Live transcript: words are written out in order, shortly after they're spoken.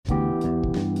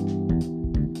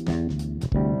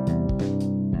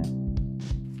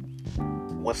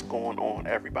What's going on,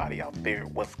 everybody out there?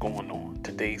 What's going on?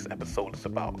 Today's episode is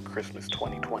about Christmas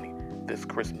 2020. This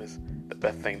Christmas, the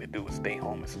best thing to do is stay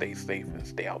home and stay safe and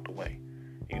stay out the way.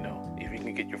 If you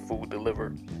can get your food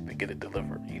delivered, then get it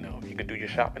delivered. If you can do your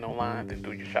shopping online, then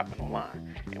do your shopping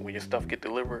online. And when your stuff get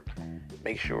delivered,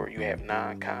 make sure you have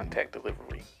non-contact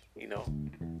delivery.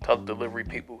 Tell the delivery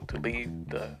people to leave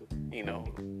the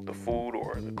food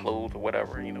or the clothes or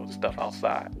whatever, the stuff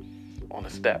outside on the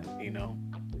step,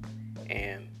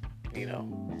 and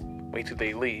wait till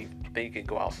they leave. Then you can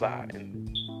go outside and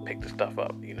pick the stuff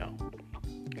up, bring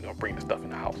the stuff in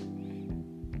the house.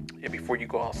 And before you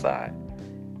go outside,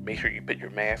 make sure you put your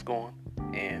mask on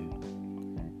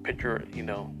and put your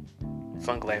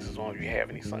sunglasses on if you have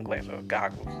any sunglasses or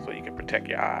goggles, so you can protect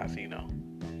your eyes. And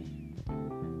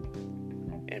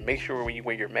make sure when you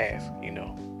wear your mask,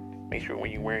 make sure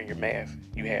when you're wearing your mask,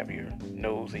 you have your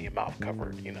nose and your mouth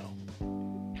covered,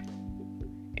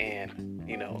 And,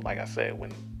 like I said,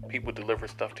 when people deliver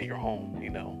stuff to your home,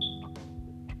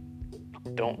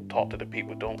 don't talk to the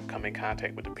people. Don't come in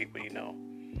contact with the people,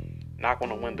 Knock on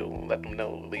the window and let them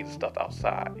know to leave the stuff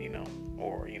outside,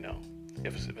 Or,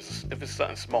 if it's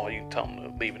something small, you can tell them to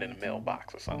leave it in the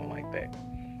mailbox or something like that.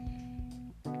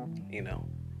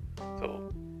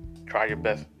 So try your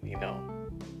best,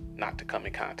 not to come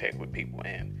in contact with people,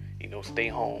 and, stay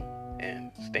home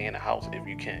and stay in the house if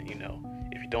you can,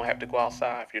 If you don't have to go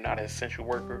outside, if you're not an essential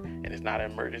worker and it's not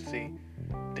an emergency,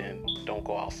 then don't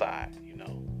go outside,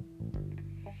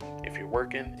 If you're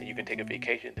working and you can take a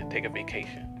vacation, then take a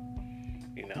vacation,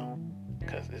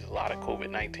 because there's a lot of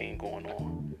COVID-19 going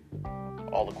on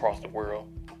all across the world,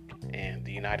 and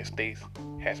the United States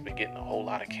has been getting a whole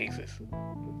lot of cases.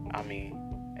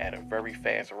 At a very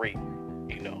fast rate,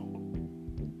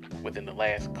 within the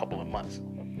last couple of months.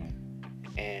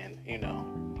 And,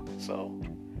 so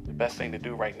the best thing to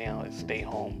do right now is stay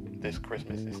home this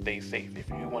Christmas and stay safe. If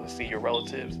you want to see your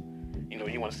relatives,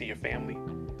 you want to see your family,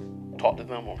 talk to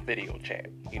them on video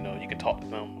chat. You can talk to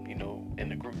them, in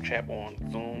the group chat on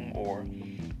Zoom, or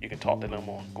you can talk to them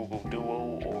on Google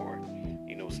Duo, or,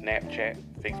 Snapchat,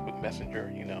 Facebook Messenger,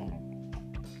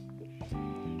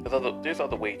 There's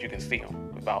other ways you can see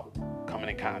them without coming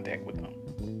in contact with them.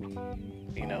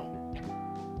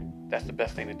 That's the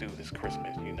best thing to do this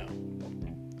Christmas,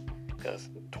 because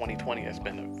 2020 has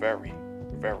been a very,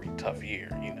 very tough year,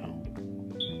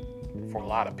 for a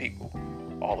lot of people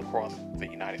all across the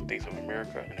United States of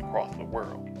America and across the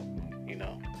world,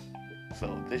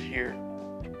 So this year,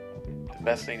 the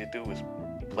best thing to do is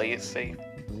play it safe,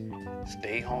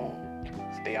 stay home,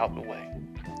 stay out the way,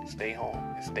 stay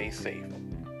home and stay safe.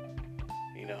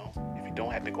 If you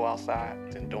don't have to go outside,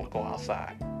 then don't go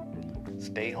outside.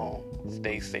 Stay home,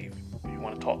 stay safe. If you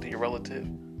want to talk to your relative,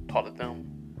 talk to them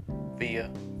via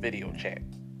video chat.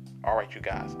 All right, you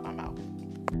guys, I'm out.